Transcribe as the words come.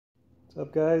What's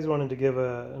up, guys? Wanted to give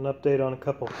an update on a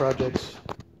couple projects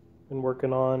been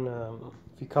working on.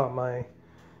 If you caught my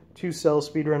 2-cell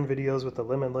speedrun videos with the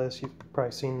Limitless, you've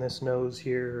probably seen this nose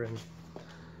here, and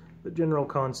the general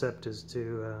concept is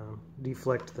to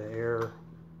deflect the air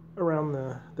around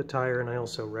the tire, and I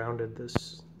also rounded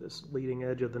this leading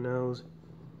edge of the nose.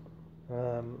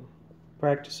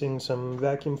 Practicing some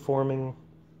vacuum forming,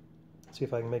 see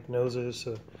if I can make noses.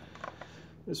 So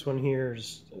this one here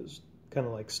is kind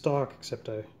of like stock, except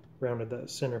I rounded that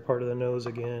center part of the nose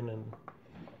again,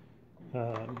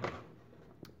 and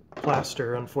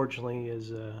plaster unfortunately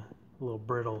is a little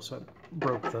brittle, so I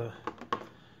broke the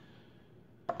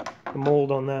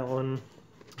mold on that one.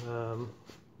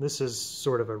 This is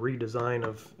sort of a redesign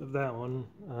of that one.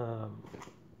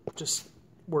 Just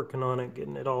working on it,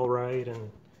 getting it all right. And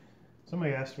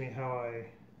somebody asked me how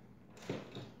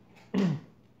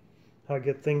I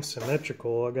get things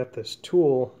symmetrical. I got this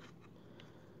tool,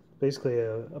 basically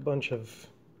a bunch of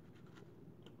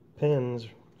pins,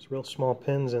 it's real small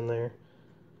pins in there,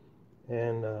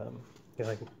 and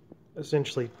I can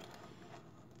essentially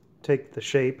take the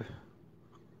shape,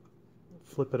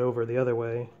 flip it over the other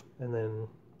way, and then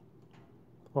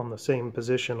on the same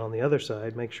position on the other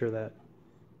side, make sure that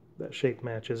shape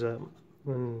matches up,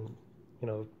 and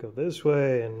go this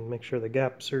way and make sure the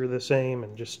gaps are the same,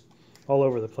 and just all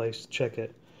over the place, check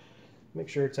it, make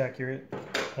sure it's accurate.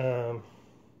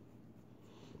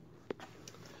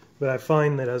 But I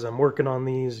find that as I'm working on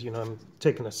these, I'm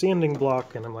taking a sanding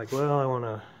block and I'm like, well, I want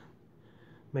to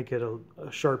make it a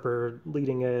sharper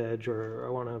leading edge, or I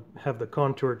want to have the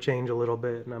contour change a little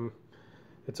bit, and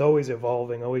it's always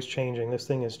evolving, always changing. This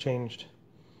thing has changed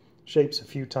shapes a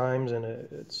few times, and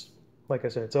it's, like I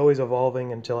said, it's always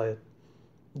evolving until I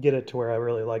get it to where I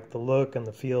really like the look and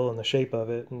the feel and the shape of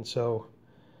it. And so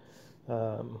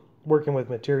working with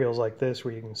materials like this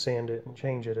where you can sand it and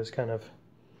change it is kind of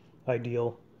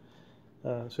ideal.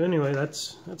 So anyway,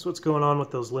 that's what's going on with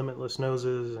those Limitless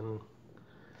noses, and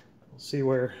we'll see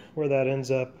where that ends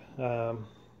up.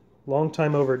 Long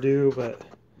time overdue, but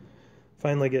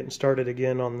finally getting started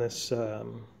again on this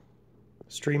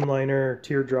Streamliner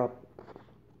teardrop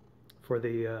for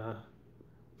the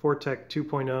Vortec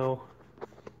 2.0.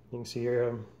 You can see here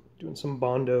I'm doing some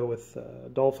Bondo with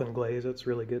dolphin glaze. It's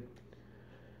really good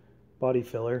body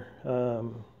filler.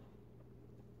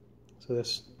 So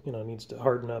this needs to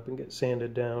harden up and get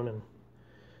sanded down and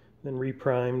then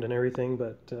reprimed and everything,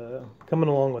 but coming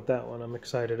along with that one, I'm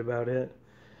excited about it.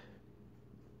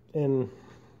 And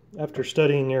after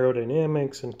studying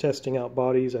aerodynamics and testing out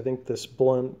bodies, I think this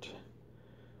blunt,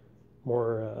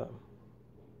 I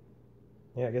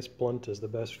guess blunt is the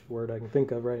best word I can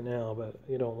think of right now, but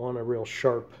you don't want a real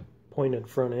sharp pointed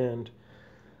front end,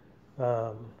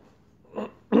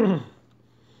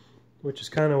 which is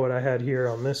kind of what I had here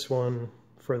on this one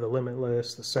for the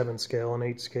Limitless, the 7 scale and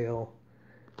 8 scale.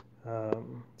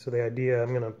 So the idea, I'm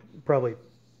going to probably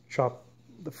chop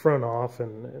the front off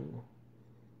and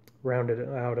round it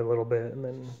out a little bit, and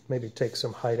then maybe take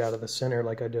some height out of the center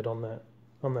like I did on that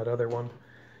other one.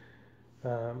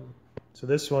 So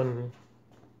this one,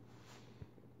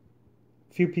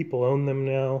 few people own them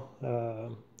now,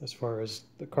 as far as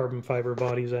the carbon fiber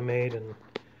bodies I made, and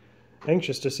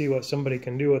anxious to see what somebody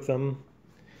can do with them.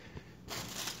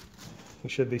 We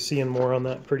should be seeing more on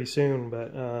that pretty soon,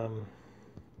 but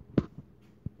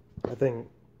I think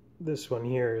this one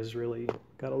here has really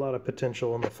got a lot of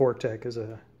potential, and the Vortec is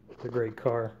a great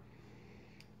car.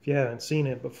 If you haven't seen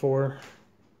it before,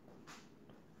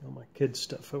 all my kids'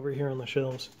 stuff over here on the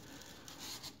shelves.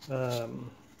 The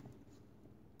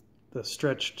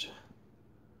stretched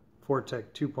Vortec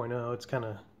 2.0, it's kind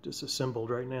of disassembled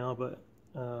right now, but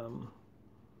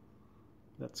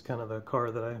that's kind of the car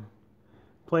that I'm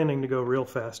planning to go real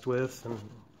fast with, and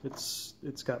it's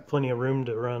got plenty of room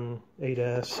to run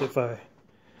 8S if I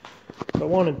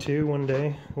wanted to one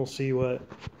day. We'll see what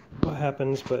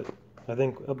happens, but I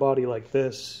think a body like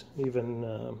this, even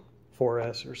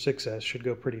 4S or 6S, should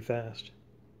go pretty fast.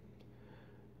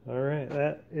 Alright,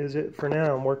 that is it for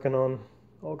now. I'm working on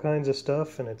all kinds of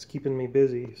stuff, and it's keeping me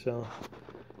busy, so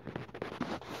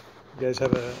you guys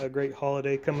have a great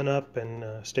holiday coming up, and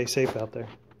stay safe out there.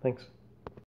 Thanks.